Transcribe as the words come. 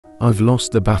I've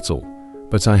lost the battle,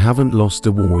 but I haven't lost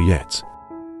the war yet.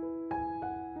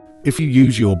 If you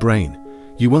use your brain,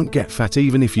 you won't get fat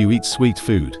even if you eat sweet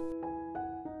food.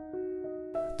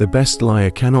 The best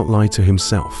liar cannot lie to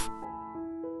himself.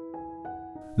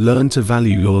 Learn to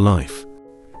value your life,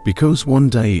 because one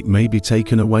day it may be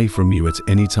taken away from you at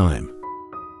any time.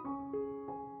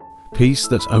 Peace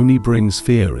that only brings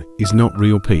fear is not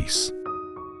real peace.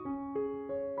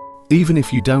 Even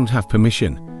if you don't have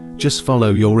permission, just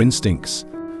follow your instincts.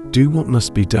 Do what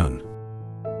must be done.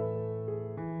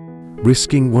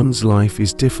 Risking one's life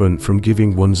is different from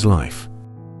giving one's life.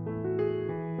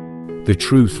 The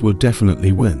truth will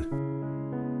definitely win.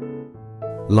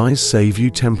 Lies save you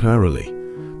temporarily,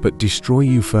 but destroy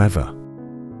you forever.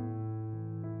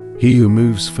 He who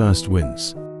moves first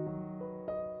wins.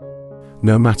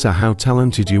 No matter how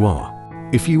talented you are,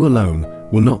 if you alone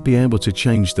will not be able to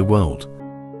change the world.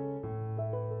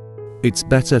 It's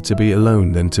better to be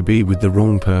alone than to be with the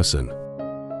wrong person.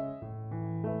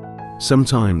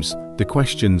 Sometimes the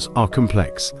questions are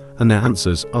complex and the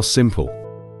answers are simple.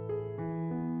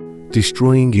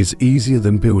 Destroying is easier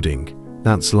than building,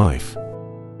 that's life.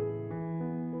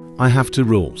 I have 2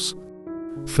 rules.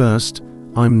 First,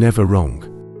 I'm never wrong.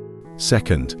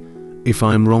 Second, if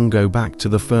I'm wrong, go back to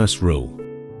the first rule.